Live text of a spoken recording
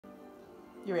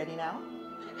You ready now?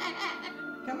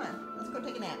 Come on, let's go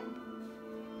take a nap.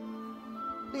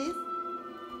 Please?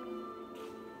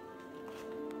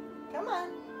 Come on.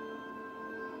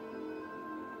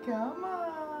 Come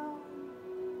on.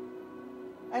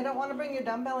 I don't want to bring your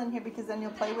dumbbell in here because then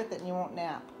you'll play with it and you won't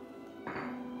nap.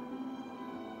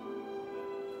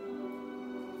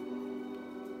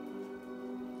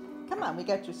 Come on, we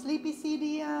got your sleepy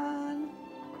CD on.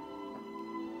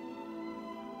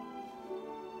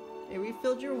 Okay,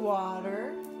 refilled your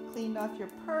water, cleaned off your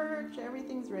perch,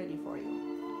 everything's ready for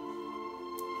you.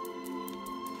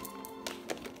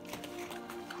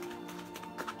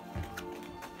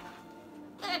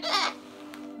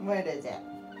 What is it?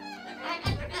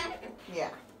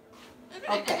 Yeah.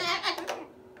 Okay.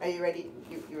 Are you ready?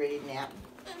 You ready to nap?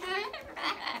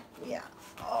 Yeah.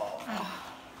 Oh.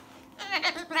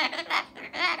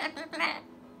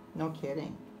 No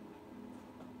kidding.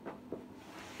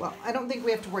 Well, I don't think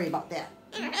we have to worry about that.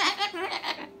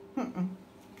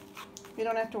 We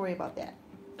don't have to worry about that.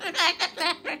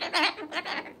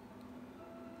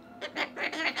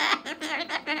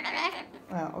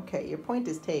 Well, okay, your point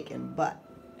is taken, but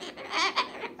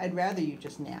I'd rather you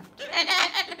just napped.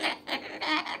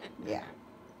 Yeah.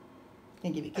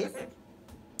 Can I give you a kiss?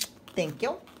 Thank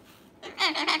you.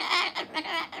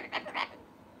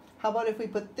 How about if we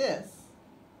put this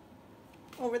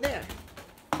over there?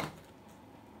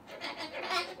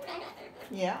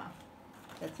 Yeah,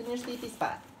 that's in your sleepy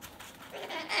spot.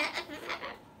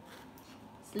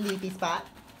 Sleepy spot.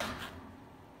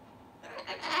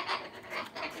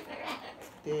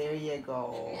 There you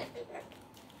go.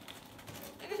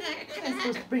 I'm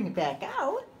supposed to bring it back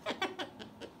out.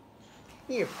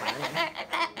 You're fine.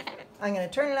 I'm going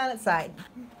to turn it on its side.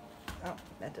 Oh,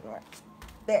 that didn't work.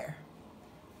 There.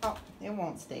 Oh, it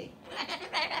won't stay.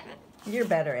 You're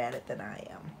better at it than I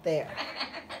am. There.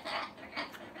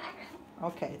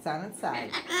 Okay, it's on its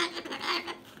side.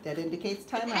 That indicates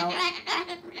timeout.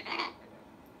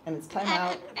 And it's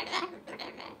timeout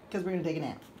because we're going to take a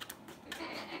nap.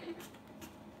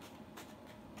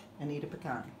 And eat a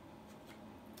pecan.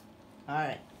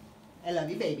 Alright. I love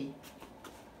you, baby.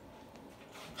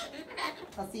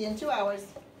 I'll see you in 2 hours.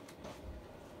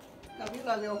 Love you,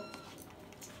 love you.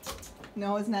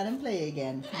 No, it's not in play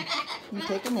again. You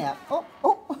take a nap. Oh,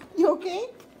 you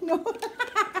okay? No.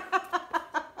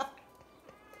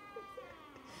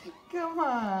 Come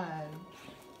on.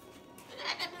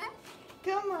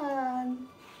 Come on.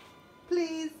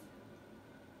 Please.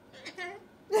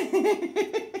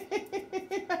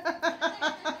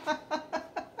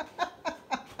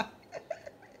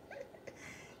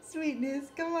 Sweetness,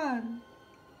 come on.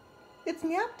 It's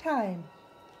nap time.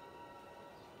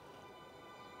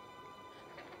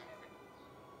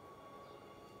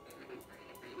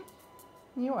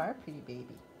 You are a pretty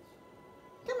baby.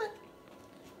 Come on.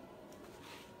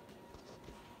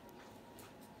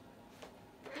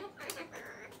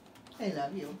 I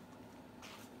love you.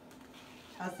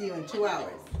 I'll see you in 2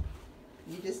 hours.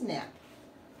 You just nap.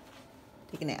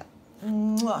 Take a nap.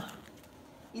 Mwah.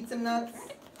 Eat some nuts.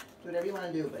 Do whatever you want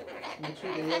to do, but make sure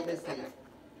you get a little bit of sleep.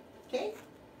 Okay?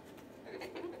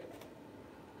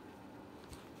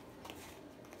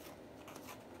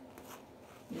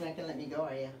 You're not going to let me go,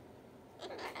 are you?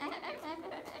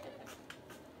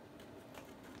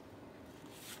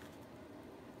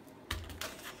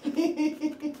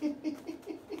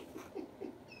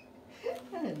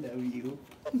 I love you.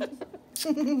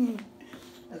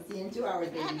 I'll see you in 2 hours,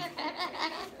 baby.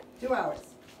 2 hours.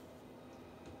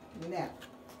 Nap.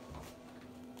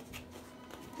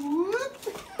 Whoop.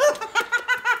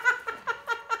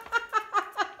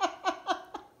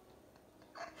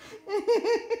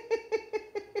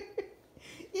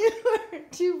 You are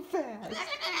too fast.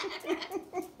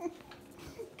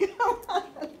 Come on.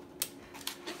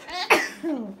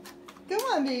 Come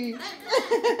on, baby.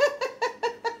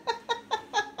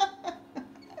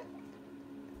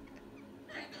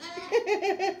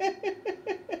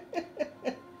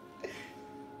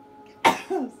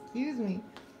 Excuse me.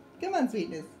 Come on,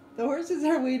 Sweetness. The horses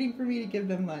are waiting for me to give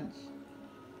them lunch.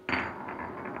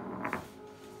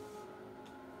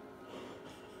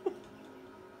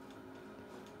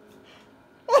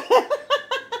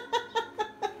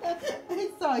 I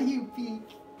saw you peek.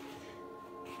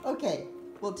 Okay,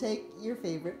 we'll take your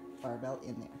favorite barbell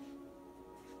in there.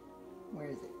 Where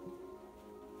is it?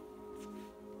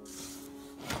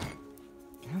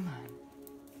 Come on.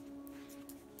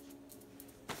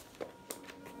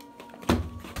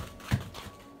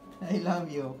 I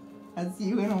love you. I'll see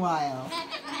you in a while.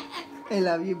 I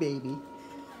love you, baby.